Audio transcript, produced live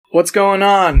What's going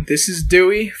on? This is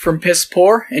Dewey from Piss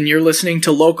Poor, and you're listening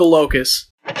to Local Locus.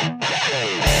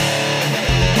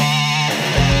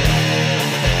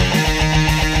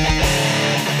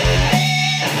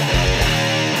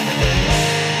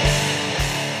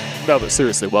 No, but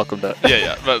seriously, welcome to...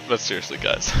 Yeah, but seriously,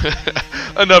 guys.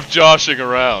 Enough joshing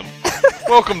around.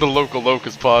 Welcome to Local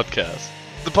Locus Podcast,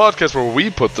 the podcast where we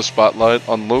put the spotlight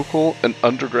on local and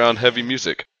underground heavy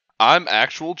music. I'm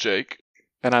actual Jake.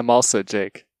 And I'm also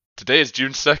Jake. Today is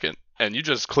June 2nd, and you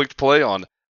just clicked play on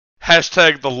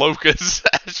hashtag the Locust,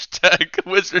 hashtag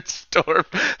Wizard Storm,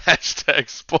 hashtag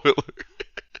spoilers.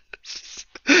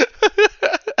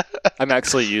 I'm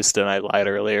actually Houston. I lied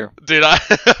earlier. Dude, I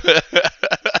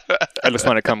just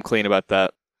want to come clean about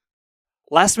that.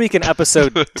 Last week in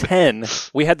episode 10,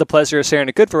 we had the pleasure of sharing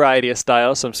a good variety of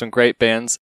styles from some great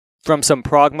bands. From some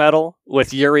prog metal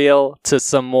with Uriel to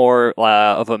some more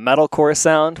of a metalcore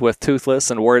sound with Toothless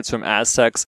and Words from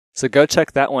Aztecs. So go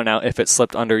check that one out if it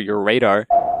slipped under your radar.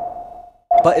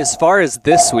 But as far as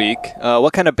this week,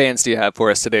 what kind of bands do you have for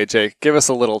us today, Jake? Give us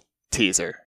a little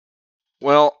teaser.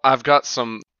 Well, I've got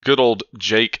some good old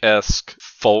Jake-esque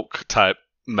folk-type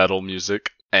metal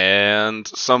music, and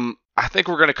some... I think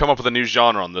we're going to come up with a new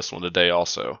genre on this one today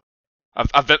also.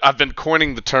 I've been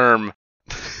coining the term...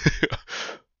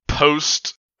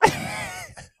 Post-doom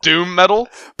metal?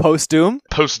 Post-doom?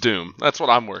 Post-doom. That's what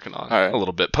I'm working on. All right. A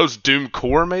little bit. Post-doom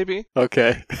core, maybe?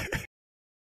 Okay.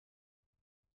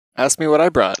 Ask me what I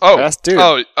brought. Oh, Ask dude.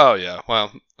 Oh, yeah.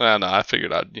 Well, no, I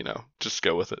figured I'd, just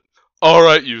go with it. All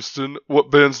right, Houston. What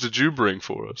bands did you bring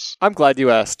for us? I'm glad you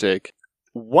asked, Jake.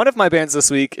 One of my bands this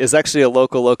week is actually a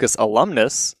Local Locus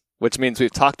alumnus, which means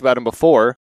we've talked about him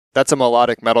before. That's a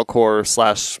melodic metalcore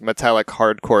 / metallic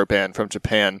hardcore band from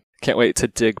Japan. Can't wait to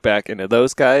dig back into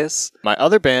those guys. My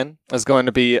other band is going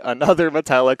to be another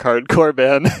metallic hardcore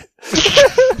band.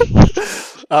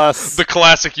 The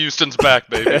classic Houston's back,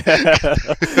 baby.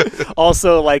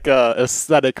 Also like a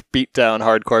aesthetic beatdown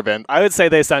hardcore band. I would say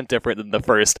they sound different than the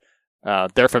first.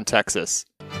 They're from Texas.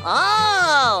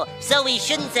 Oh, so we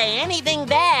shouldn't say anything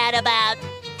bad about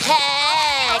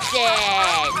Texas.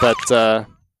 But,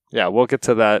 yeah, we'll get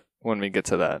to that when we get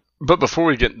to that. But before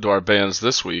we get into our bands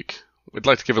this week, we'd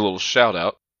like to give a little shout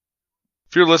out.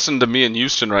 If you're listening to me in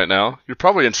Houston right now, you're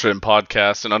probably interested in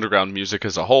podcasts and underground music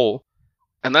as a whole.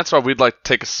 And that's why we'd like to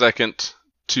take a second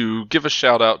to give a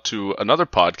shout out to another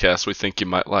podcast we think you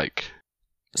might like.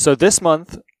 So this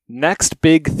month, Next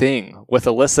Big Thing with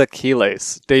Alyssa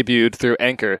Quiles debuted through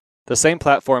Anchor, the same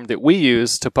platform that we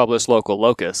use to publish Local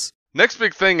Locus. Next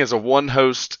Big Thing is a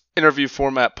one-host interview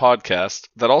format podcast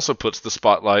that also puts the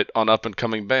spotlight on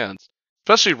up-and-coming bands,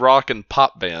 especially rock and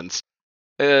pop bands.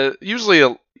 Usually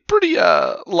a pretty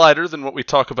lighter than what we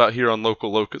talk about here on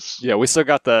Local Locus. Yeah, we still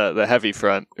got the heavy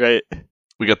front, right?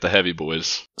 We got the heavy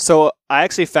boys. So I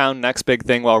actually found Next Big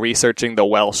Thing while researching the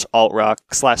Welsh alt-rock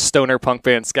 / stoner punk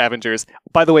band Scavengers.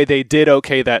 By the way, they did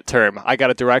okay that term. I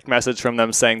got a direct message from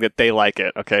them saying that they like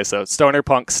it. Okay, so stoner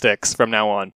punk sticks from now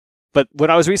on. But when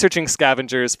I was researching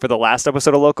Scavengers for the last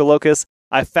episode of Local Locus,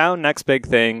 I found Next Big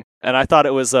Thing, and I thought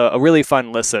it was a really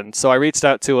fun listen. So I reached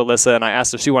out to Alyssa, and I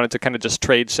asked if she wanted to kind of just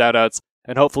trade shoutouts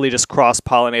and hopefully just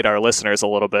cross-pollinate our listeners a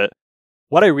little bit.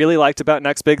 What I really liked about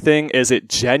Next Big Thing is it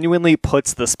genuinely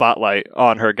puts the spotlight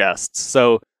on her guests.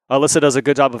 So Alyssa does a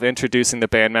good job of introducing the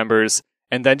band members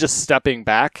and then just stepping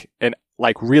back and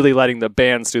really letting the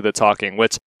bands do the talking,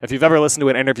 which if you've ever listened to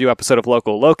an interview episode of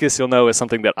Local Locus, you'll know is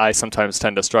something that I sometimes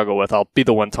tend to struggle with. I'll be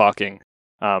the one talking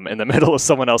in the middle of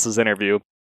someone else's interview.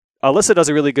 Alyssa does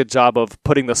a really good job of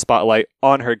putting the spotlight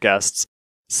on her guests.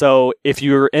 So if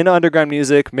you're into underground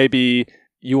music, maybe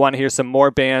you want to hear some more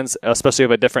bands, especially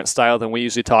of a different style than we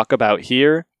usually talk about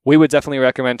here, we would definitely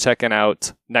recommend checking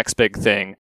out Next Big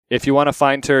Thing. If you want to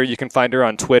find her, you can find her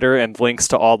on Twitter, and links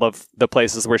to all of the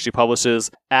places where she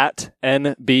publishes at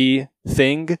NB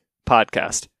Thing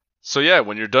Podcast. So yeah,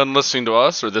 when you're done listening to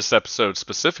us, or this episode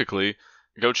specifically,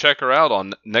 go check her out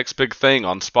on Next Big Thing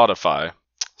on Spotify.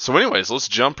 So anyways, let's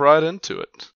jump right into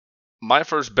it. My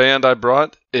first band I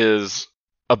brought is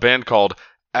a band called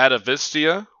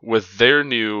Atavistia with their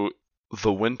new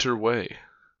The Winter Way.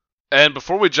 And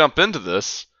before we jump into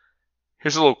this,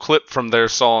 here's a little clip from their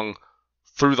song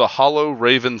Through the Hollow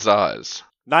Raven's Eyes.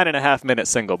 9.5-minute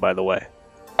single, by the way.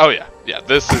 Oh yeah.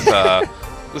 This is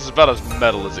this is about as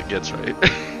metal as it gets, right?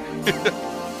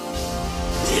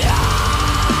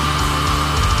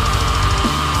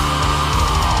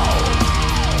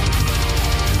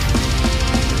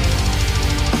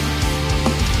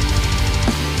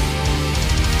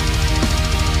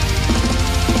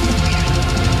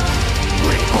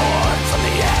 Reborn from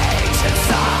the ancient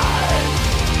side,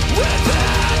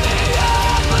 within the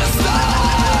endless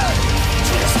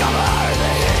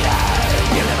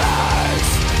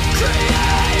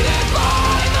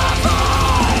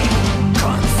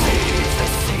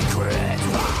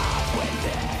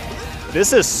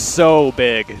This is so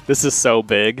big. This is so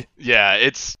big. Yeah,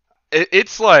 it's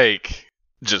like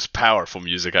just powerful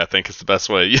music, I think is the best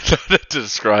way to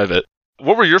describe it.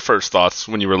 What were your first thoughts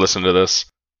when you were listening to this?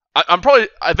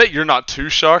 I bet you're not too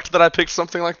shocked that I picked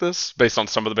something like this based on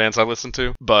some of the bands I listened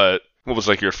to, but what was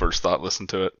like your first thought listening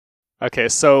to it? Okay,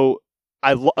 so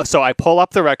I pull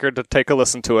up the record to take a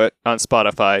listen to it on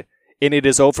Spotify, and it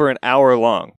is over an hour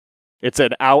long. It's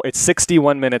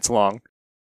 61 minutes long.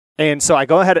 And so I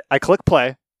go ahead, I click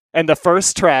play, and the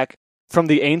first track from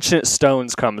the Ancient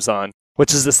Stones comes on,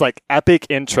 which is this like epic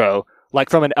intro,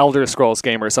 like from an Elder Scrolls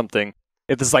game or something.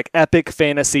 It's this like epic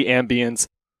fantasy ambience,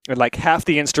 and like half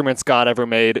the instruments God ever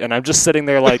made, and I'm just sitting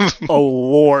there like, oh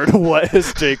Lord, what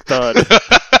has Jake done?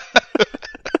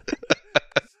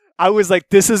 I was like,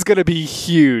 this is gonna be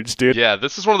huge, dude. Yeah,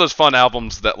 this is one of those fun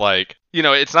albums that like, you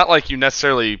know, it's not like you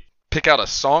necessarily pick out a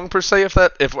song per se,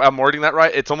 if I'm wording that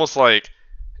right. It's almost like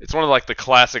it's one of like the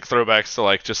classic throwbacks to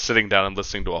like just sitting down and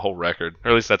listening to a whole record. Or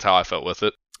at least that's how I felt with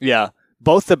it. Yeah,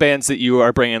 both the bands that you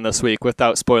are bringing this week,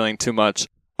 without spoiling too much,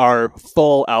 are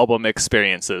full album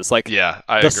experiences. Like, yeah,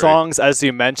 I agree. The songs, as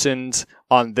you mentioned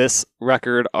on this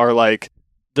record, are like,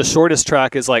 the shortest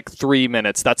track is like 3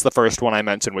 minutes. That's the first one I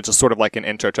mentioned, which is sort of like an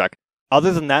intro track.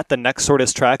 Other than that, the next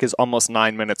shortest track is almost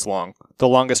 9 minutes long. The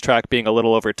longest track being a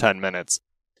little over 10 minutes.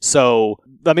 So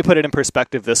let me put it in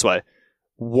perspective this way.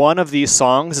 One of these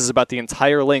songs is about the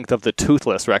entire length of the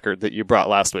Toothless record that you brought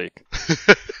last week.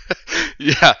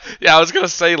 Yeah, I was going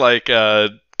to say like,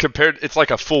 compared, it's like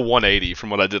a full 180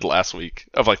 from what I did last week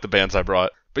of like the bands I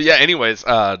brought. But yeah, anyways,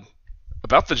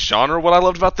 about the genre, what I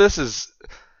loved about this is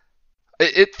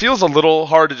it feels a little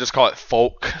hard to just call it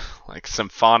folk, like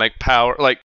symphonic power.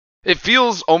 Like, it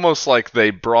feels almost like they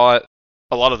brought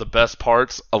a lot of the best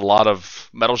parts a lot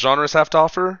of metal genres have to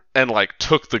offer and like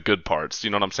took the good parts. You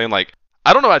know what I'm saying? Like,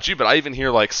 I don't know about you, but I even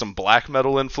hear like some black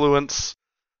metal influence,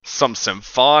 some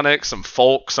symphonic, some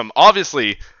folk, some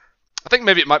obviously, I think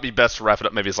maybe it might be best to wrap it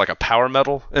up maybe as like a power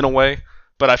metal in a way,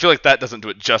 but I feel like that doesn't do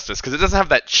it justice because it doesn't have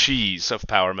that cheese of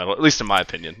power metal, at least in my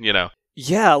opinion, you know?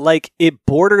 Yeah, like it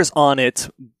borders on it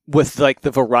with like the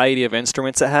variety of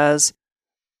instruments it has.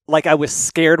 Like, I was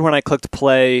scared when I clicked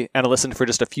play and I listened for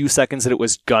just a few seconds that it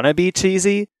was gonna be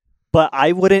cheesy, but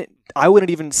I wouldn't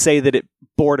even say that it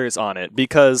borders on it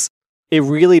because it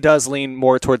really does lean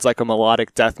more towards like a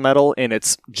melodic death metal in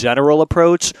its general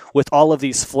approach with all of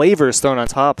these flavors thrown on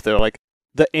top though. Like,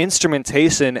 the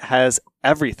instrumentation has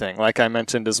everything, like I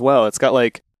mentioned as well. It's got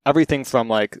like everything from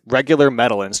like regular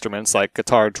metal instruments like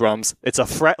guitar, drums. It's a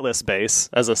fretless bass,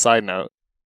 as a side note.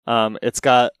 It's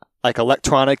got like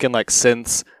electronic and like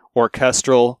synths,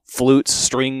 orchestral, flutes,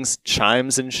 strings,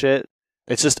 chimes and shit.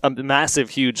 It's just a massive,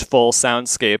 huge, full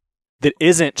soundscape that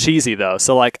isn't cheesy though.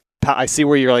 So like, I see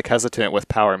where you're like hesitant with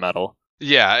power metal.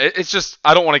 Yeah, it's just,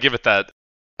 I don't want to give it that,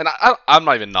 and I'm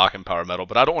not even knocking power metal,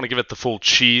 but I don't want to give it the full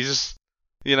cheese,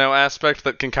 you know, aspect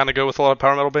that can kind of go with a lot of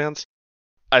power metal bands.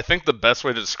 I think the best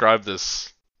way to describe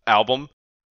this album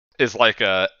is like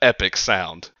a epic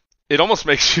sound. It almost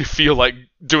makes you feel like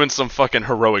doing some fucking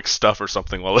heroic stuff or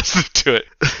something while listening to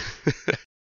it.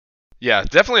 Yeah,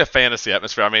 definitely a fantasy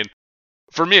atmosphere. I mean,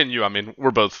 for me and you, I mean,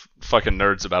 we're both fucking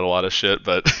nerds about a lot of shit,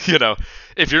 but, you know,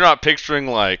 if you're not picturing,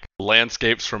 like,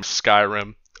 landscapes from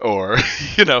Skyrim or,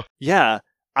 you know. Yeah,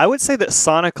 I would say that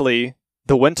sonically,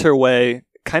 The Winter Way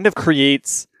kind of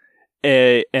creates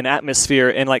an atmosphere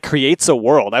and, like, creates a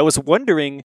world. I was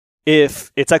wondering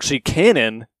if it's actually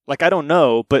canon. Like, I don't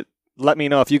know, but let me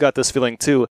know if you got this feeling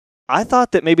too. I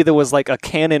thought that maybe there was like a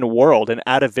canon world, and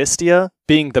Atavistia,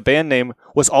 being the band name,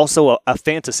 was also a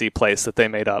fantasy place that they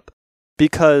made up.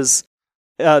 Because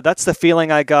that's the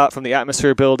feeling I got from the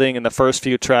atmosphere building in the first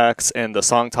few tracks and the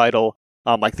song title.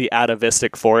 Like the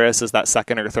Atavistic Forest is that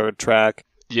second or third track.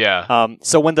 Yeah.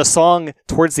 So when the song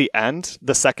towards the end,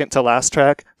 the second to last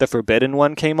track, the Forbidden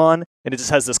One, came on, and it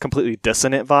just has this completely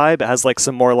dissonant vibe. It has like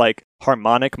some more like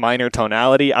harmonic minor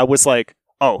tonality. I was like,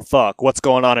 oh fuck, what's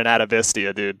going on in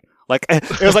Atavistia, dude? Like,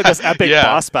 it was like this epic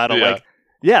boss battle. Yeah. Like,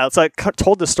 yeah, it's like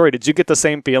told the story. Did you get the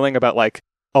same feeling about like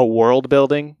a world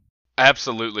building?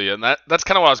 Absolutely, and that's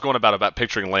kind of what I was going about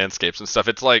picturing landscapes and stuff.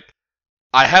 It's like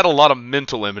I had a lot of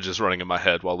mental images running in my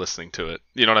head while listening to it.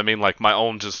 You know what I mean? Like my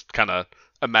own just kind of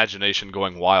imagination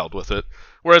going wild with it.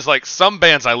 Whereas like some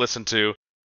bands I listen to,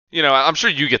 you know, I'm sure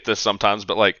you get this sometimes,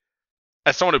 but like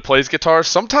as someone who plays guitar,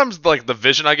 sometimes like the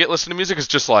vision I get listening to music is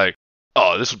just like,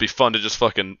 oh, this would be fun to just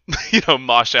fucking, you know,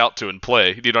 mosh out to and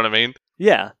play. Do you know what I mean?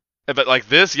 Yeah. But like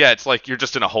this, yeah, it's like you're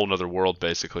just in a whole nother world,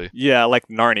 basically. Yeah, like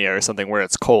Narnia or something where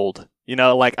it's cold. You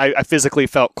know, like I physically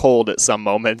felt cold at some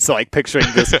moments, like picturing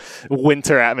this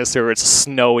winter atmosphere where it's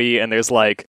snowy and there's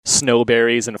like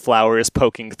snowberries and flowers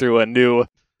poking through a new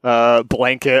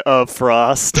blanket of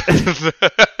frost.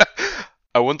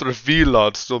 I wonder if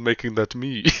Vlad's still making that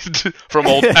mead from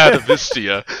old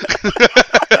Atavistia.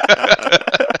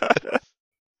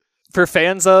 For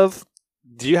fans of,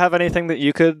 do you have anything that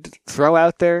you could throw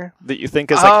out there that you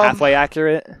think is like halfway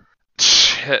accurate?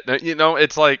 Shit, you know,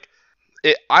 it's like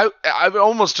I would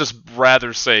almost just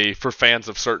rather say for fans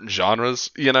of certain genres,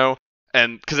 you know,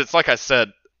 and because it's like I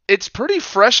said, it's pretty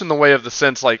fresh in the way of the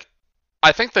sense like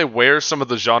I think they wear some of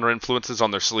the genre influences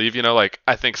on their sleeve, you know, like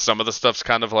I think some of the stuff's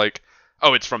kind of like,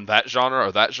 oh, it's from that genre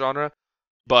or that genre,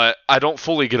 but I don't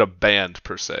fully get a band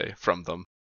per se from them.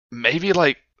 Maybe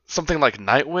like something like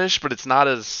Nightwish, but it's not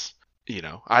as, you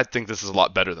know, I think this is a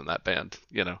lot better than that band,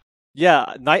 you know.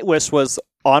 Yeah, Nightwish was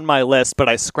on my list, but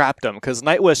I scrapped them because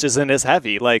Nightwish isn't as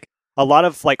heavy. Like a lot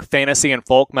of like fantasy and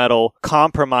folk metal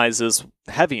compromises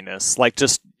heaviness, like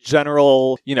just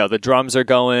general, you know, the drums are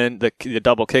going, the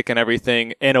double kick and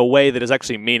everything in a way that is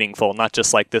actually meaningful, not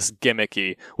just like this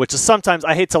gimmicky, which is sometimes,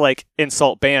 I hate to like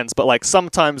insult bands, but like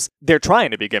sometimes they're trying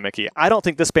to be gimmicky. I don't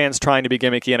think this band's trying to be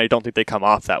gimmicky and I don't think they come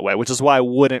off that way, which is why I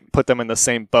wouldn't put them in the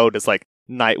same boat as like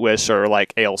Nightwish or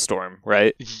like Ailstorm,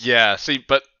 right? Yeah, see,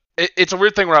 but it's a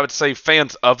weird thing where I would say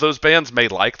fans of those bands may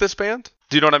like this band.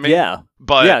 Do you know what I mean? Yeah.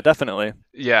 But yeah, definitely.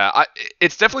 Yeah,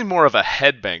 it's definitely more of a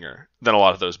headbanger than a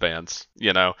lot of those bands,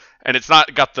 you know? And it's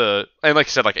not got the... And like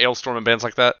you said, like Ailstorm and bands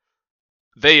like that,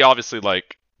 they obviously,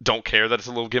 like, don't care that it's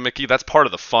a little gimmicky. That's part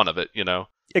of the fun of it, you know?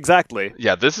 Exactly.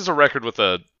 Yeah, this is a record with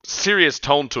a serious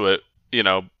tone to it, you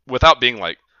know, without being,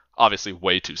 like, obviously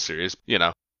way too serious, you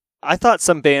know? I thought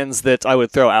some bands that I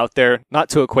would throw out there, not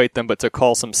to equate them, but to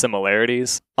call some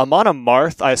similarities. Amon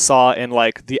Amarth I saw in,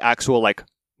 like, the actual, like,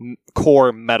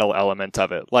 core metal element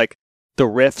of it. Like, the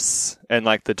riffs and,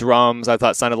 like, the drums, I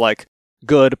thought sounded like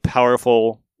good,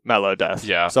 powerful Melodeath.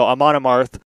 Yeah. So Amon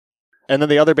Amarth. And then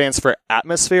the other bands for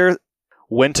Atmosphere,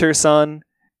 Winter Sun,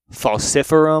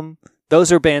 Falciferum,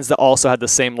 those are bands that also had the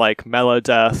same, like,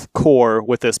 Melodeath core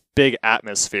with this big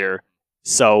atmosphere.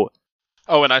 So...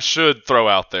 Oh, and I should throw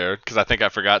out there, because I think I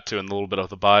forgot to in a little bit of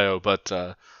the bio, but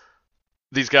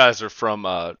these guys are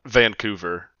from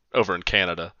Vancouver, over in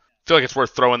Canada. I feel like it's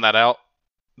worth throwing that out.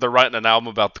 They're writing an album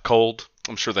about the cold.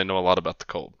 I'm sure they know a lot about the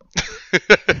cold.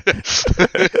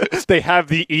 They have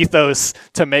the ethos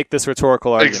to make this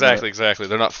rhetorical argument. Exactly.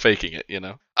 They're not faking it, you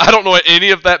know? I don't know what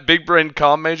any of that big brain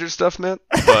comm major stuff meant,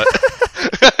 but...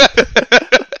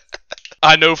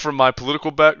 I know from my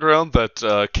political background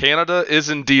that Canada is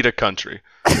indeed a country.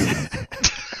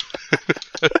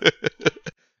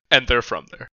 And they're from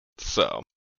there. So,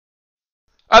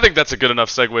 I think that's a good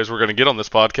enough segues we're going to get on this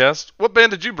podcast. What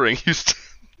band did you bring, Houston?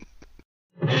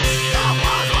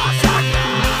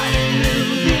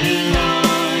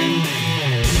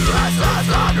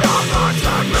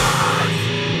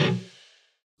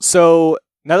 So,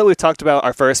 now that we've talked about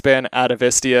our first band,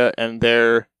 Atavistia, and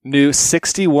their new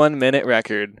 61-minute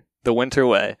record, The Winter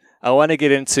Way, I want to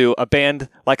get into a band,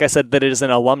 like I said, that is an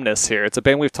alumnus here. It's a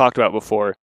band we've talked about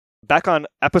before, back on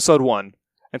episode 1.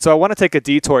 And so I want to take a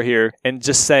detour here and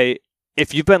just say,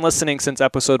 if you've been listening since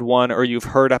episode 1, or you've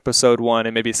heard episode 1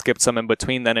 and maybe skipped some in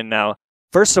between then and now,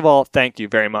 first of all, thank you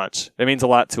very much. It means a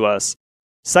lot to us.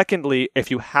 Secondly, if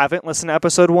you haven't listened to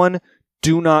episode 1,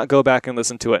 do not go back and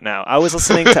listen to it now. I was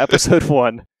listening to episode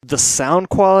 1. The sound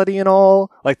quality and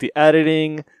all, like the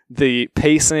editing, the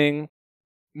pacing.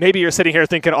 Maybe you're sitting here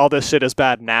thinking all this shit is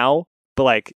bad now, but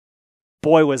like,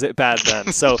 boy, was it bad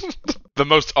then. So, the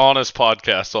most honest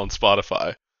podcast on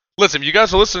Spotify. Listen, if you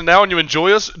guys are listening now and you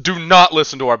enjoy us, do not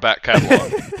listen to our back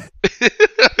catalog.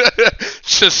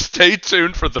 Just stay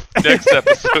tuned for the next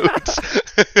episodes.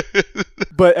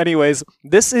 But anyways,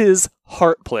 this is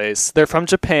Heart Place. They're from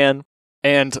Japan.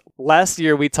 And last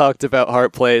year we talked about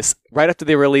Heart Place right after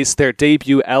they released their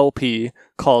debut LP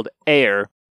called Air.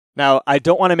 Now, I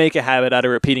don't want to make a habit out of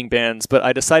repeating bands, but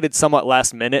I decided somewhat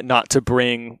last minute not to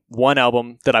bring one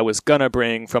album that I was gonna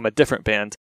bring from a different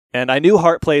band. And I knew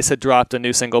Heart Place had dropped a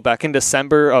new single back in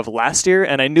December of last year,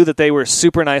 and I knew that they were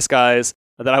super nice guys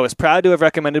that I was proud to have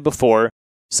recommended before.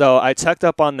 So I checked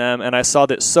up on them, and I saw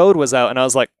that Sode was out, and I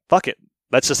was like, fuck it.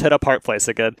 Let's just hit up Heart Place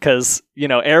again, because, you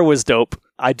know, Air was dope.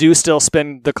 I do still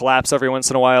spin the Collapse every once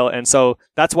in a while, and so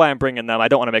that's why I'm bringing them. I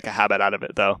don't want to make a habit out of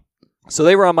it, though. So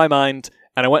they were on my mind,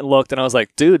 and I went and looked, and I was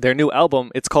like, dude, their new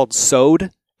album, it's called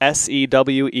Sewed,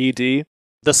 S-E-W-E-D.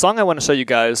 The song I want to show you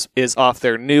guys is off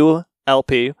their new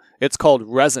LP. It's called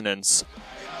Resonance.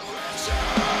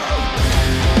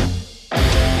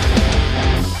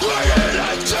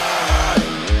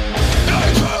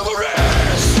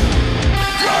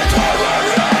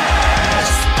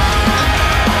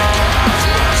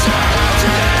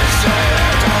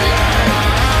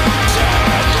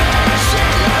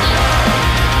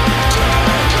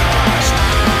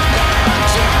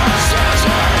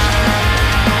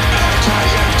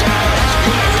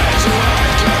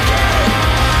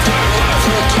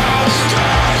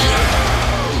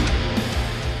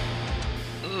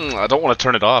 don't want to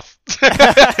turn it off.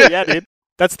 Yeah, dude.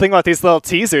 That's the thing about these little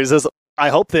teasers is I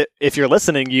hope that if you're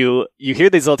listening, you hear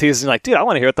these little teasers and you're like, dude, I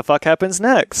want to hear what the fuck happens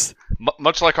next.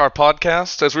 Much like our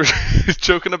podcast, as we were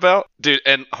joking about. Dude,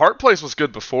 and Heart Place was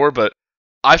good before, but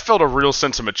I felt a real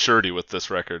sense of maturity with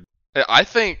this record. I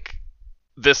think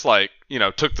this,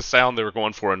 took the sound they were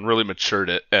going for and really matured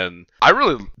it, and I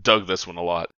really dug this one a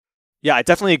lot. Yeah, I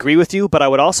definitely agree with you, but I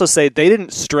would also say they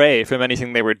didn't stray from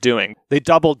anything they were doing. They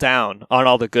doubled down on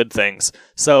all the good things.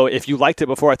 So if you liked it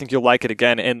before, I think you'll like it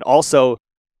again. And also,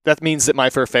 that means that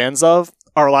my For Fans Of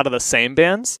are a lot of the same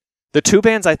bands. The two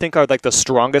bands I think are like the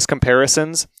strongest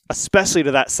comparisons, especially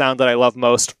to that sound that I love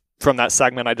most from that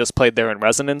segment I just played there in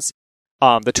Resonance.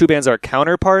 The two bands are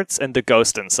Counterparts and The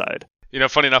Ghost Inside.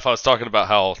 Funny enough, I was talking about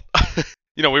how,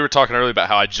 we were talking earlier about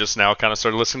how I just now kind of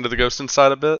started listening to The Ghost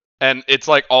Inside a bit. And it's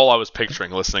like all I was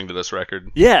picturing listening to this record.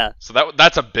 Yeah. So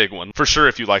that's a big one. For sure,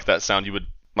 if you like that sound, you would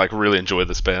really enjoy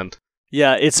this band.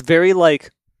 Yeah, it's very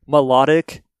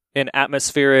melodic and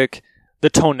atmospheric.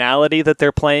 The tonality that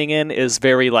they're playing in is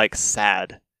very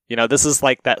sad. This is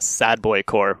like that sad boy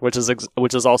core, which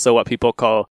is also what people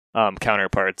call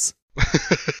Counterparts.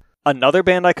 Another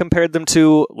band I compared them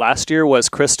to last year was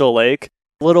Crystal Lake.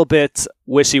 A little bit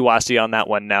wishy-washy on that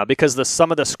one now because some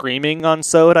of the screaming on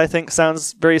Sode I think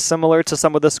sounds very similar to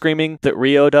some of the screaming that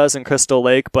Rio does in Crystal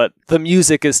Lake, but the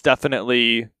music is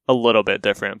definitely a little bit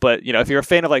different. But if you're a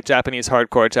fan of Japanese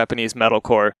hardcore, Japanese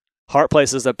metalcore, Heart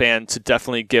Place is a band to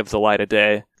definitely give the light of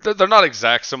day. They're not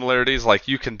exact similarities.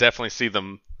 You can definitely see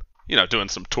them, doing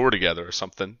some tour together or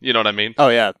something. You know what I mean? Oh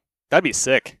yeah, that'd be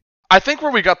sick. I think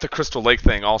where we got the Crystal Lake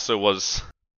thing also was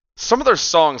some of their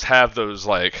songs have those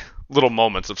little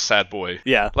moments of sad boy.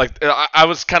 Yeah. I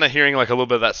was kind of hearing a little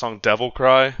bit of that song Devil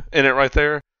Cry in it right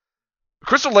there.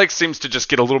 Crystal Lake seems to just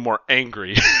get a little more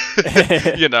angry,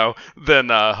 than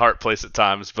Heart Place at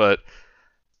times. But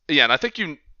yeah, and I think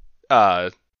you,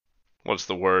 what's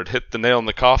the word? Hit the nail in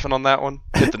the coffin on that one.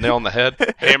 Hit the nail on the head.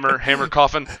 Hammer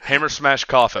coffin. Hammer smash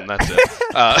coffin. That's it.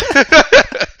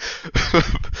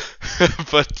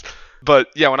 But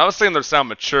yeah, when I was saying their sound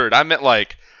matured, I meant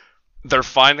they're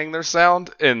finding their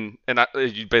sound, and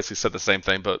you basically said the same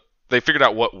thing, but they figured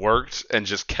out what worked and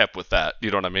just kept with that. You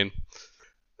know what I mean?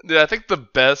 Yeah, I think the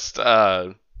best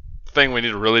thing we need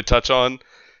to really touch on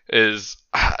is,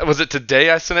 was it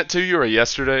today I sent it to you or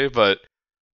yesterday? But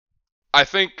I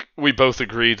think we both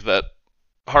agreed that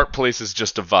Heart Place is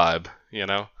just a vibe.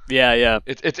 Yeah.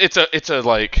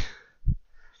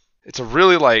 It's a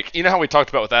really how we talked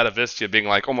about with Atavistia being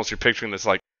almost you're picturing this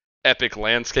epic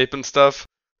landscape and stuff.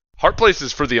 Heart Place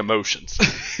is for the emotions.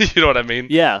 You know what I mean?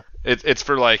 Yeah. It's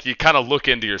for you kind of look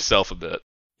into yourself a bit.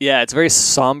 Yeah, it's very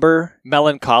somber,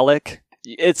 melancholic.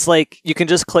 It's you can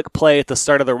just click play at the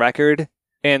start of the record,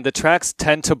 and the tracks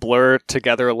tend to blur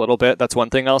together a little bit. That's one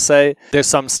thing I'll say. There's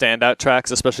some standout tracks,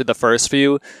 especially the first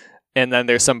few, and then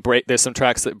there's some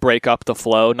tracks that break up the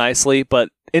flow nicely. But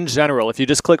in general, if you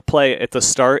just click play at the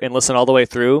start and listen all the way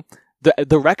through,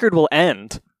 the record will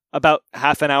end about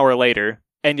half an hour later,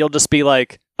 and you'll just be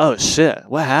like, oh shit,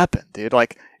 what happened, dude?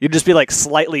 You'd just be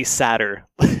slightly sadder.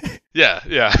 Yeah.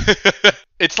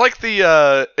 It's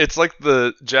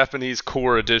the Japanese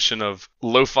core edition of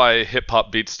lo-fi hip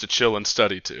hop beats to chill and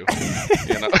study to.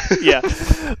 Yeah.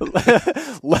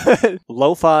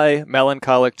 Lo-fi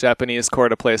melancholic Japanese core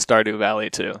to play Stardew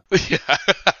Valley to. Yeah.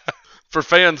 For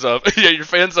fans of, your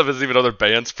fans of is even other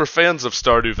bands. For fans of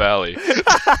Stardew Valley.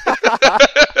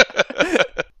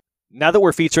 Now that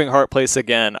we're featuring Heart Place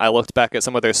again, I looked back at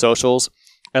some of their socials,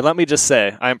 and let me just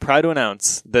say, I'm proud to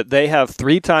announce that they have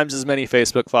 3 times as many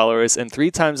Facebook followers and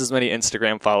 3 times as many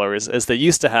Instagram followers as they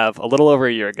used to have a little over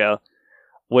a year ago,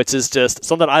 which is just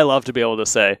something I love to be able to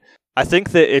say. I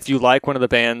think that if you like one of the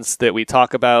bands that we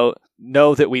talk about,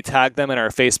 know that we tag them in our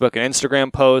Facebook and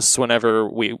Instagram posts whenever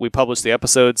we publish the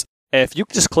episodes. If you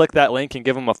just click that link and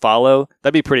give them a follow,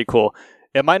 that'd be pretty cool.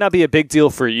 It might not be a big deal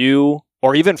for you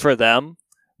or even for them,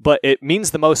 but it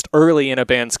means the most early in a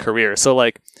band's career. So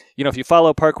if you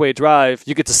follow Parkway Drive,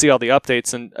 you get to see all the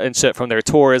updates and shit from their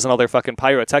tours and all their fucking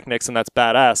pyrotechnics, and that's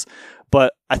badass.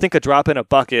 But I think a drop in a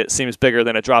bucket seems bigger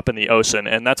than a drop in the ocean,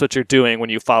 and that's what you're doing when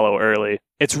you follow early.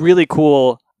 It's really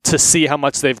cool to see how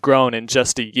much they've grown in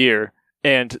just a year,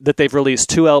 and that they've released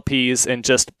 2 LPs in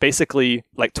just basically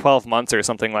 12 months or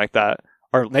something like that,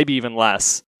 or maybe even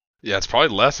less. Yeah, it's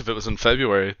probably less if it was in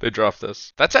February they dropped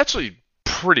this. That's actually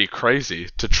pretty crazy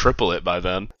to triple it by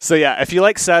then. So yeah, if you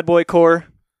like sad boy core,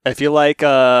 if you like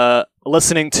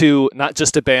listening to not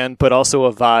just a band but also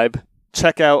a vibe,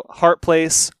 check out Heart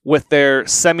Place with their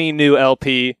semi-new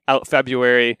LP out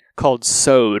February called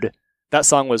Sode. That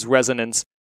song was Resonance.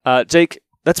 Jake,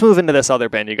 let's move into this other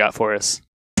band you got for us.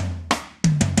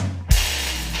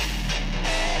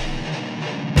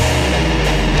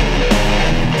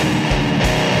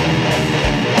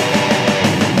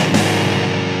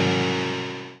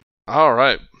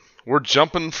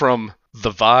 jumping from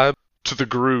the vibe to the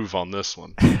groove on this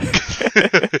one.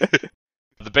 The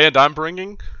band I'm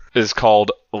bringing is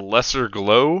called Lesser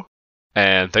Glow,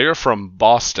 and they are from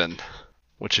Boston,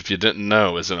 which, if you didn't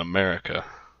know, is in America.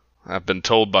 I've been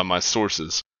told by my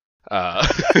sources. I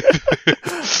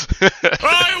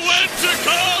went to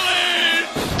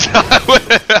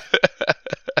college!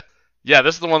 Yeah,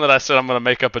 this is the one that I said I'm going to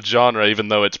make up a genre, even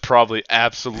though it's probably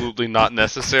absolutely not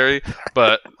necessary.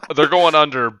 But they're going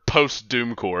under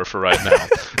post-doomcore for right now.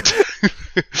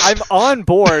 I'm on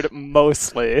board,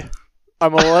 mostly.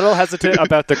 I'm a little hesitant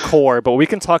about the core, but we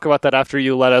can talk about that after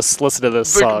you let us listen to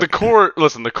this song. The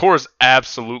core is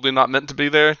absolutely not meant to be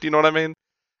there. Do you know what I mean?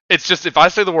 It's just, if I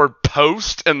say the word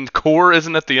post and core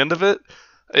isn't at the end of it,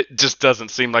 it just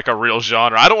doesn't seem like a real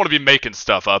genre. I don't want to be making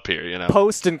stuff up here, you know?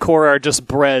 Post and core are just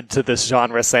bread to this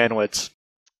genre sandwich.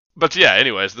 But yeah,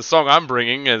 anyways, the song I'm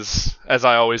bringing, as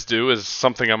I always do, is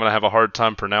something I'm going to have a hard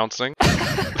time pronouncing.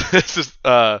 This is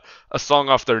a song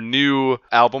off their new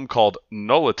album called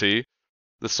Nullity.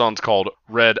 This song's called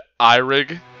Red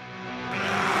Irig.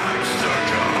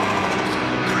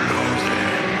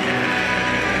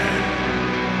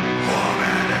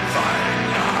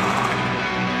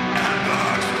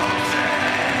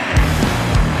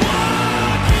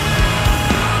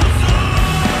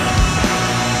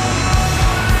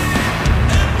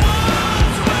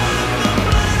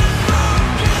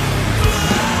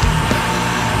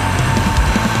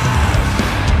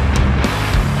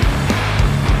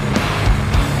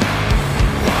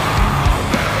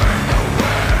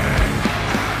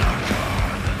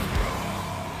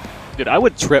 Dude, I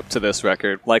would trip to this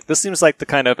record. Like, this seems like the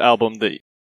kind of album that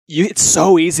it's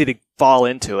so easy to fall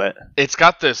into it. It's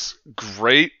got this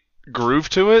great groove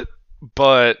to it,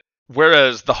 but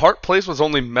whereas The Heart Place was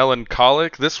only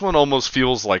melancholic, this one almost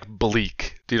feels like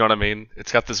bleak. Do you know what I mean?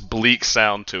 It's got this bleak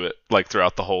sound to it, like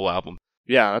throughout the whole album.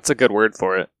 Yeah, that's a good word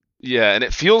for it. Yeah, and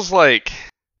it feels like,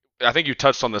 I think you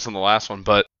touched on this in the last one,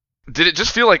 but did it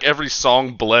just feel like every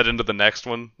song bled into the next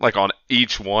one? Like on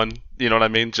each one? You know what I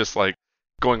mean? Just like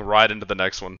going right into the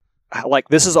next one. Like,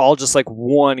 this is all just like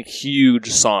one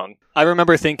huge song. I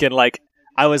remember thinking, like,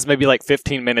 I was maybe like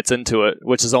 15 minutes into it,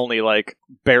 which is only like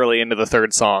barely into the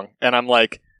third song. And I'm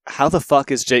like, how the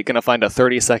fuck is Jake gonna find a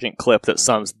 30-second clip that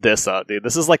sums this up, dude?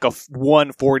 This is like a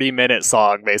 140-minute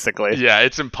song, basically. Yeah,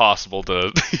 it's impossible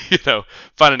to,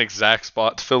 find an exact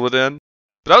spot to fill it in.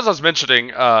 But as I was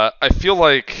mentioning, I feel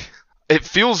like it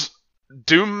feels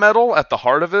doom metal at the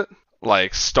heart of it.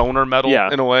 Like stoner metal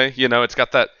in a way, it's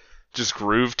got that just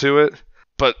groove to it,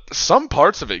 but some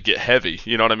parts of it get heavy,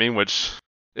 you know what I mean? Which,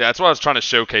 yeah, that's what I was trying to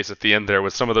showcase at the end there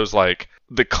with some of those, like,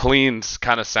 the cleans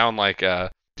kind of sound like, do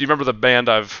you remember the band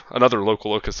another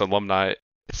Local Locust alumni?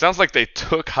 It sounds like they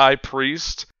took High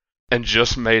Priest and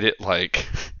just made it, like,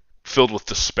 filled with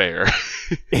despair.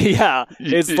 Yeah,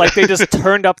 it's like they just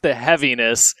turned up the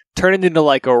heaviness, turned it into,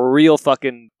 like, a real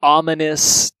fucking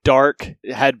ominous, dark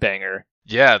headbanger.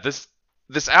 Yeah, this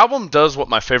album does what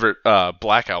my favorite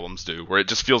Black albums do, where it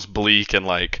just feels bleak and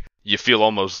like you feel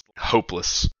almost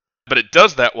hopeless. But it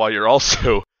does that while you're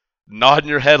also nodding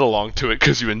your head along to it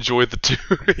because you enjoy the tune.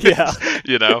 Yeah,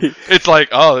 it's like,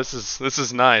 oh, this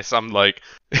is nice. I'm like,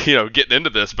 getting into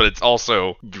this, but it's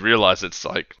also, you realize it's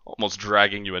like almost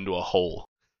dragging you into a hole.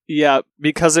 Yeah,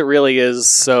 because it really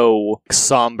is so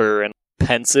somber and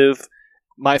pensive.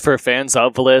 My For Fans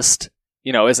Of list,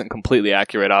 isn't completely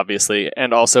accurate, obviously,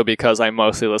 and also because I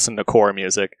mostly listen to core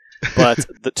music. But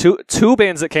the two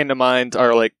bands that came to mind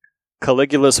are, like,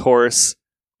 Caligula's Horse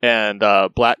and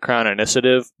Black Crown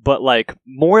Initiative, but, like,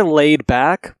 more laid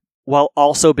back while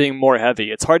also being more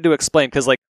heavy. It's hard to explain, because,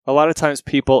 like, a lot of times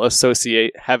people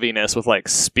associate heaviness with, like,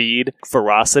 speed,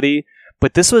 ferocity,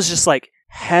 but this was just, like,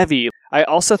 heavy. I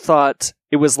also thought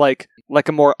it was, like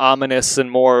a more ominous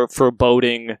and more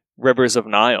foreboding Rivers of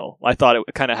Nile. I thought it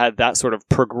kind of had that sort of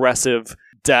progressive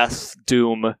death,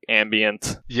 doom,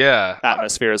 ambient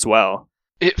atmosphere as well.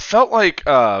 It felt like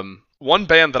one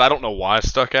band that I don't know why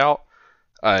stuck out,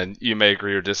 and you may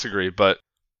agree or disagree, but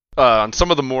on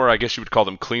some of the more, I guess you would call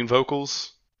them clean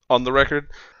vocals on the record,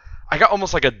 I got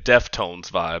almost like a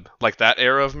Deftones vibe, like that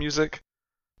era of music.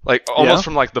 Like almost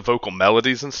from like the vocal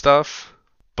melodies and stuff,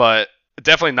 but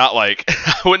definitely not like,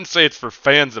 I wouldn't say it's for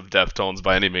fans of Deftones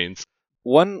by any means.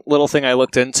 One little thing I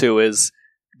looked into is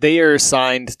they are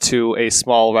signed to a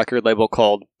small record label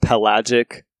called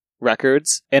Pelagic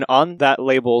Records, and on that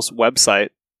label's website,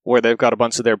 where they've got a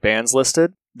bunch of their bands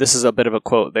listed, this is a bit of a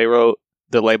quote.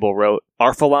 The label wrote,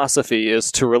 "Our philosophy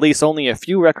is to release only a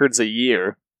few records a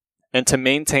year and to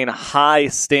maintain high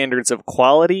standards of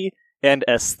quality and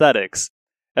aesthetics."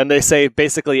 And they say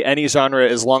basically any genre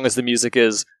as long as the music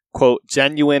is quote,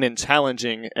 genuine and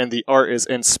challenging, and the art is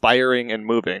inspiring and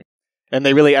moving. And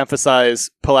they really emphasize,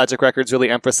 Pelagic Records really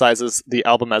emphasizes the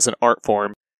album as an art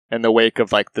form in the wake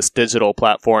of like this digital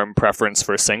platform preference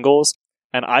for singles.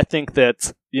 And I think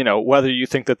that, you know, whether you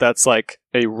think that that's like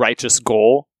a righteous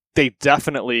goal, they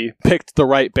definitely picked the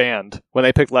right band when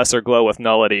they picked Lesser Glow with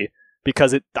Nullity,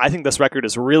 because I think this record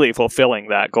is really fulfilling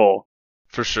that goal.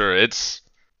 For sure. It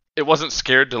wasn't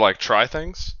scared to like try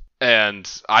things,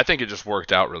 and I think it just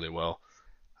worked out really well.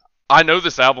 I know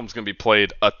this album's going to be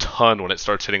played a ton when it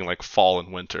starts hitting like fall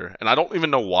and winter, and I don't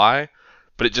even know why,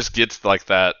 but it just gets like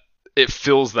that. It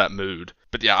fills that mood.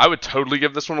 But yeah, I would totally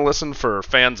give this one a listen for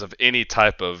fans of any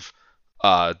type of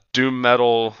doom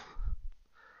metal,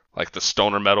 like the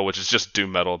stoner metal, which is just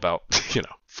doom metal about, you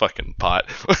know, fucking pot.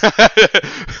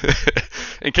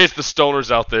 In case the stoners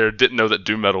out there didn't know that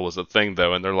doom metal was a thing,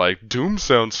 though, and they're like, doom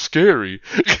sounds scary.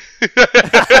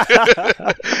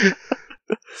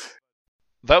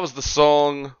 That was the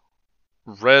song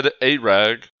Red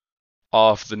A-Rag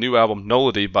off the new album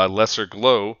Nullity by Lesser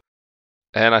Glow.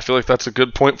 And I feel like that's a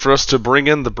good point for us to bring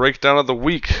in the breakdown of the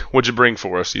week. What'd you bring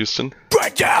for us, Houston?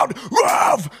 Breakdown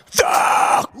of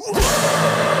the week!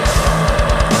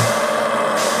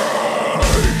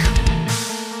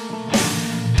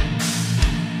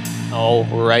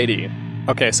 Alrighty.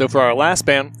 Okay, so for our last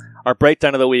band, our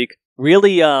breakdown of the week,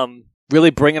 really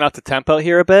bringing up the tempo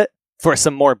here a bit for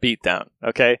some more beatdown,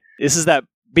 okay? This is that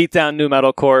beatdown new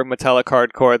metalcore, metallic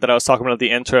hardcore that I was talking about at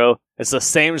the intro. It's the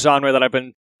same genre that I've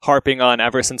been harping on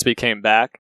ever since we came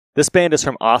back. This band is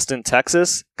from Austin,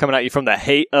 Texas, coming at you from the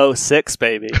Hate 06,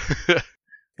 baby.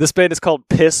 This band is called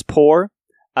Piss Poor.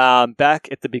 Back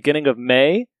at the beginning of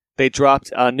May, they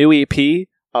dropped a new EP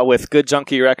with Good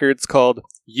Junkie Records called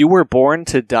You Were Born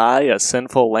to Die a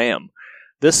Sinful Lamb.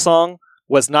 This song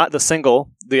was not the single.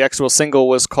 The actual single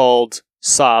was called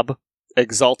Sob,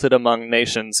 Exalted Among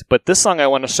Nations. But this song I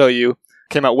want to show you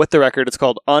came out with the record. It's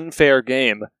called Unfair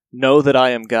Game, Know That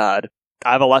I Am God.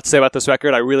 I have a lot to say about this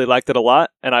record. I really liked it a lot,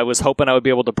 and I was hoping I would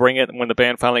be able to bring it when the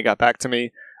band finally got back to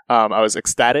me. I was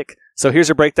ecstatic. So here's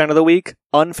your breakdown of the week.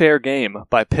 Unfair Game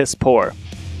by Piss Poor.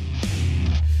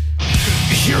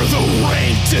 Hear the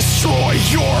rain destroy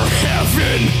your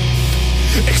heaven.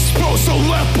 Expose the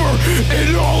leper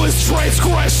in all his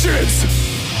transgressions.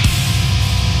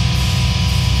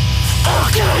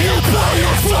 I'll kill you by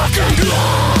your fucking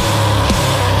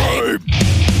life.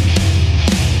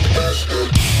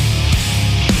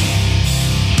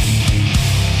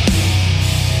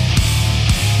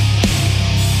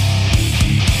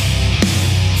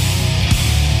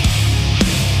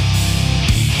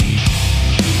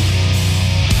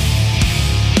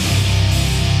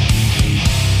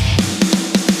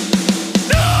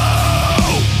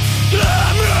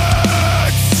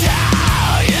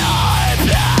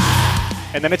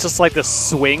 And then it's just like the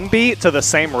swing beat to the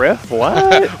same riff?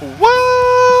 What?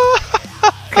 What?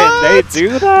 Can they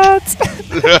do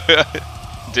that?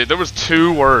 Dude, there was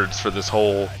 2 words for this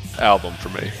whole album for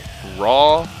me.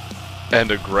 Raw and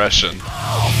aggression.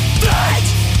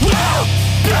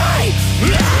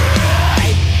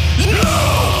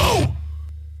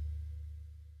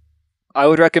 I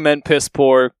would recommend Piss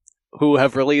Poor, who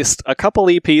have released a couple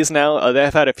EPs now. They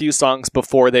have had a few songs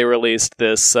before they released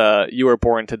this You Were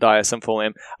Born to Die a Sinful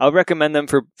Lamb. I would recommend them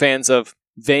for fans of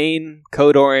Vane,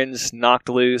 Code Orange, Knocked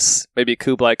Loose, maybe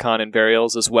Kublai Khan and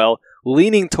Burials as well,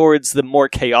 leaning towards the more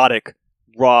chaotic,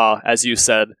 raw, as you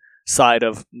said, side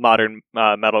of modern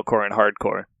metalcore and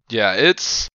hardcore. Yeah,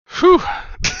 it's whew,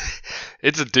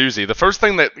 it's a doozy. The first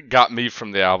thing that got me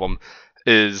from the album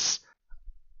is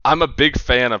I'm a big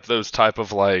fan of those type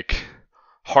of like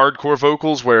hardcore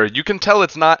vocals where you can tell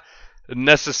it's not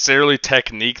necessarily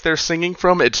technique they're singing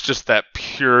from, it's just that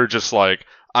pure just like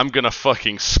I'm gonna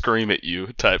fucking scream at you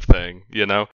type thing, you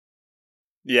know?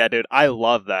 Yeah, dude, I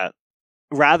love that.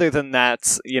 Rather than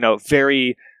that, you know,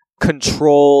 very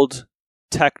controlled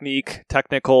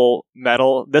technical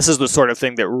metal, this is the sort of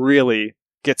thing that really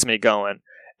gets me going.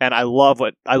 And I love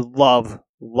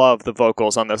the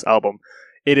vocals on this album.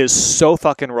 It is so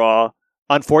fucking raw.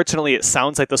 Unfortunately, it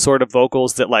sounds like the sort of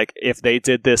vocals that, like, if they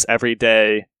did this every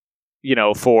day, you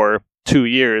know, for 2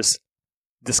 years,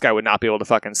 this guy would not be able to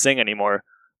fucking sing anymore.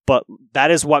 But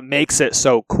that is what makes it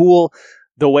so cool.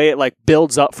 The way it, like,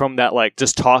 builds up from that, like,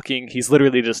 just talking. He's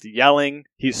literally just yelling.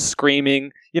 He's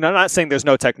screaming. You know, I'm not saying there's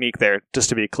no technique there, just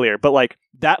to be clear. But, like,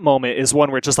 that moment is one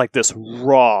where it's just, like, this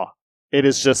raw. It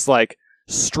is just, like,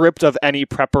 stripped of any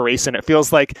preparation. It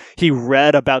feels like he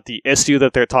read about the issue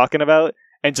that they're talking about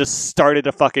and just started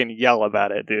to fucking yell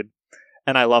about it, dude.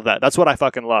 And I love that. That's what I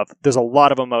fucking love. There's a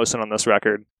lot of emotion on this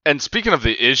record. And speaking of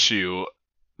the issue,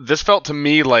 this felt to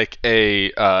me like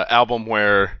a album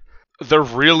where they're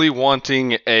really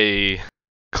wanting a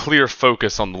clear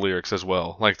focus on the lyrics as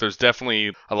well. Like, there's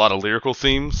definitely a lot of lyrical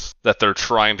themes that they're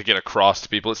trying to get across to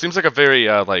people. It seems like a very,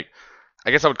 I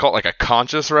guess I would call it like a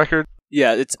conscious record.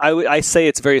 Yeah, I say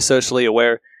it's very socially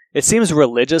aware. It seems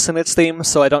religious in its theme,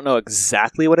 so I don't know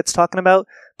exactly what it's talking about,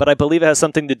 but I believe it has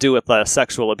something to do with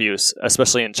sexual abuse,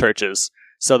 especially in churches.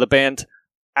 So the band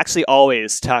actually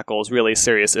always tackles really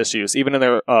serious issues, even in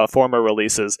their former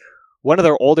releases. One of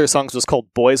their older songs was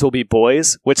called Boys Will Be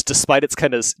Boys, which, despite its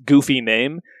kind of goofy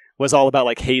name, was all about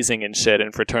like hazing and shit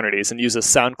in fraternities, and uses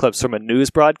sound clips from a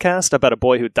news broadcast about a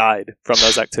boy who died from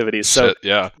those activities. So Shit,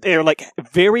 yeah. They're like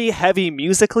very heavy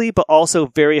musically, but also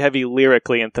very heavy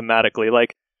lyrically and thematically.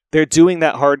 Like, they're doing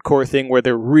that hardcore thing where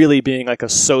they're really being like a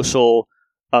social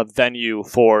venue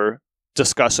for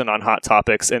discussion on hot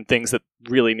topics and things that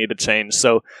really need to change.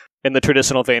 So in the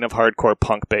traditional vein of hardcore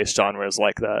punk-based genres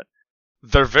like that.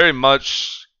 They're very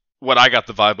much, what I got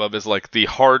the vibe of is like the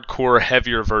hardcore,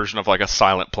 heavier version of like a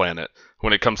Silent Planet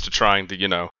when it comes to trying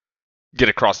to, get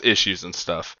across issues and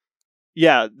stuff.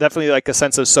 Yeah, definitely like a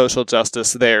sense of social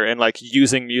justice there, and like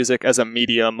using music as a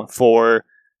medium for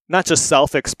not just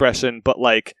self-expression, but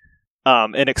like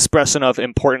an expression of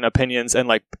important opinions, and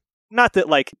like, not that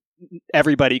like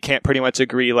everybody can't pretty much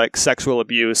agree, like sexual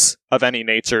abuse of any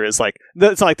nature is like,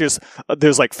 it's not like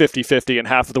there's like 50-50 and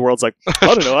half of the world's like,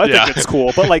 I don't know, I Yeah. think it's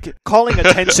cool, but like calling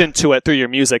attention to it through your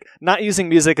music, not using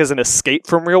music as an escape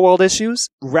from real world issues,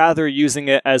 rather using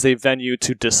it as a venue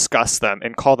to discuss them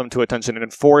and call them to attention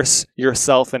and force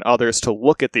yourself and others to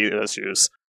look at these issues.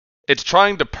 It's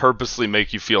trying to purposely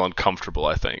make you feel uncomfortable,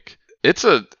 I think. It's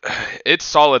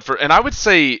solid and I would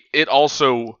say it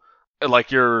also,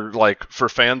 like, you're like, for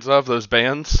fans of those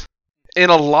bands, in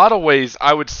a lot of ways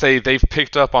I would say they've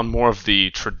picked up on more of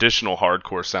the traditional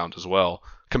hardcore sound as well,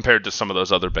 compared to some of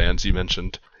those other bands you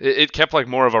mentioned. It kept like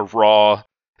more of a raw,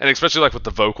 and especially like with the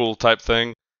vocal type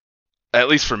thing, at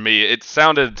least for me, it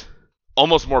sounded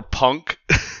almost more punk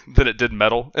than it did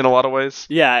metal in a lot of ways.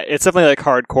 Yeah, it's definitely like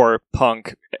hardcore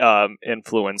punk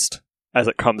influenced as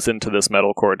it comes into this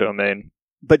metalcore domain.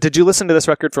 But did you listen to this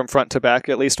record from front to back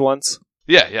at least once?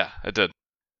 Yeah, I did.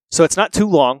 So it's not too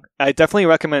long. I definitely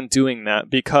recommend doing that,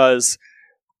 because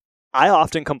I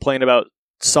often complain about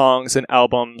songs and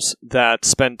albums that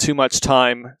spend too much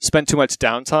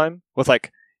downtime with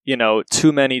like,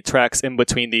 too many tracks in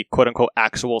between the quote unquote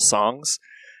actual songs.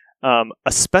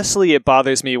 Especially it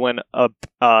bothers me when a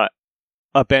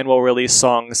band will release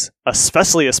songs,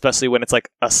 especially when it's like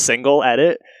a single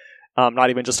edit, not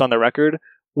even just on the record,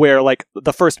 where like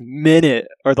the first minute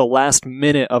or the last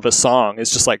minute of a song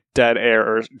is just like dead air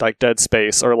or like dead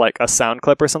space or like a sound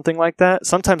clip or something like that.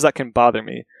 Sometimes that can bother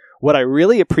me. What I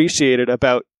really appreciated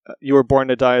about You Were Born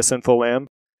to Die a Sinful Lamb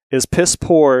is Piss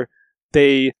Poor.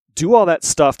 They do all that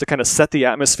stuff to kind of set the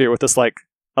atmosphere with this like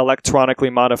electronically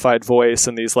modified voice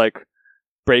and these like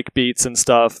break beats and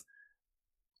stuff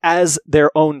as their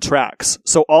own tracks.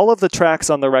 So all of the tracks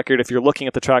on the record, if you're looking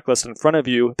at the track list in front of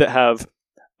you that have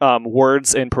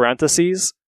words in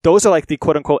parentheses, those are like the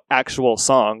quote unquote actual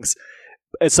songs.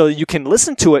 And so you can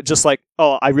listen to it just like,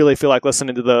 oh, I really feel like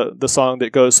listening to the song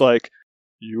that goes like,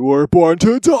 you were born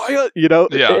to die,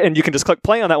 Yeah. And you can just click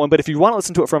play on that one. But if you want to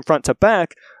listen to it from front to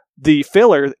back, the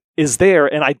filler is there,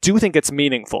 and I do think it's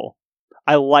meaningful.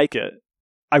 I like it.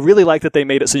 I really like that they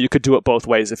made it so you could do it both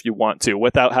ways if you want to,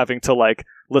 without having to like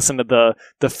listen to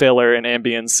the filler and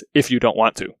ambience if you don't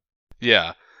want to.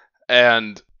 Yeah,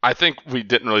 and I think we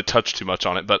didn't really touch too much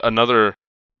on it, but another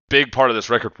big part of this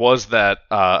record was that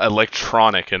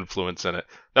electronic influence in it.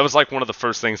 That was like one of the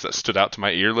first things that stood out to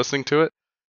my ear listening to it.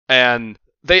 And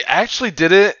they actually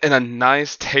did it in a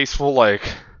nice, tasteful, like,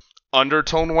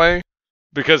 undertone way.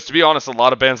 Because, to be honest, a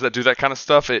lot of bands that do that kind of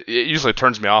stuff, it usually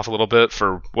turns me off a little bit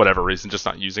for whatever reason, just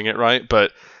not using it right.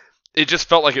 But it just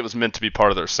felt like it was meant to be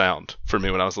part of their sound for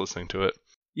me when I was listening to it.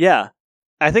 Yeah.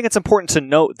 I think it's important to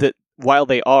note that while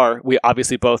we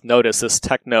obviously both notice this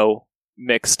techno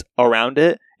mixed around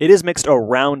it. It is mixed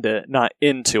around it, not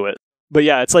into it. But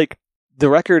yeah, it's like the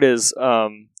record is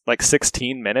like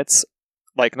 16 minutes,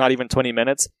 like not even 20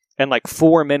 minutes. And like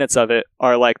 4 minutes of it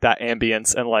are like that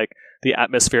ambience and like the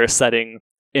atmosphere setting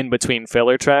in between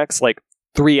filler tracks, like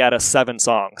 3 out of 7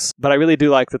 songs. But I really do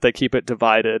like that they keep it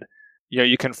divided. You know,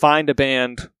 you can find a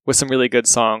band with some really good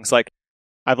songs. Like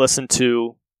I've listened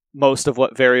to most of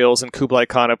what Varials and Kublai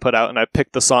Khan have put out, and I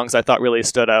picked the songs I thought really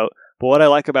stood out. But what I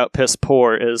like about Piss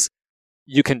Poor is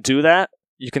you can do that.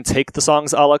 You can take the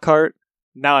songs a la carte.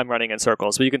 Now I'm running in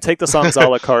circles, but you can take the songs a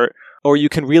la carte, or you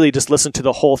can really just listen to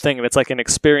the whole thing and it's like an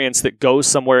experience that goes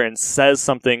somewhere and says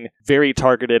something very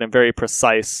targeted and very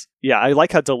precise. Yeah, I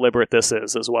like how deliberate this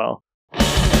is as well.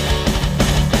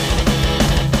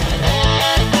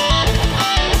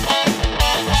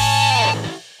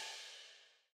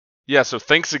 Yeah, so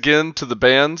thanks again to the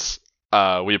bands.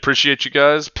 We appreciate you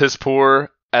guys. Piss Poor,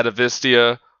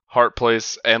 Atavistia, Heart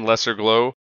Place, and Lesser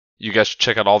Glow. You guys should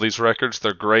check out all these records.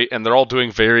 They're great, and they're all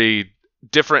doing very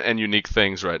different and unique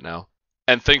things right now.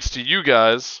 And thanks to you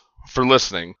guys for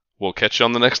listening. We'll catch you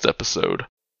on the next episode.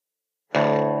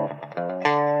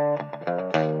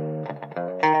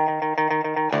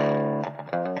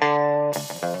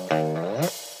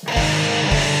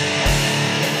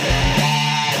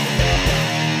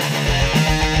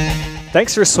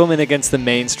 Thanks for swimming against the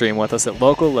mainstream with us at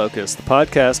Local Locus, the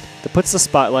podcast that puts the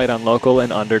spotlight on local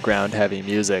and underground heavy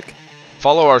music.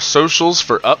 Follow our socials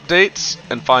for updates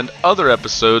and find other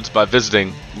episodes by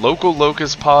visiting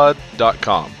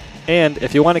locallocuspod.com. And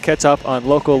if you want to catch up on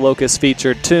Local Locus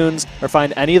featured tunes or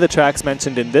find any of the tracks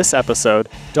mentioned in this episode,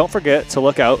 don't forget to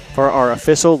look out for our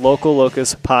official Local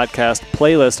Locus podcast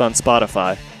playlist on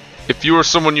Spotify. If you or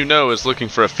someone you know is looking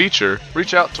for a feature,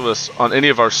 reach out to us on any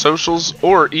of our socials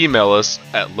or email us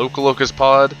at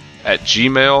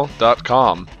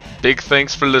locallocuspod@gmail.com. Big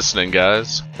thanks for listening,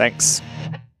 guys. Thanks.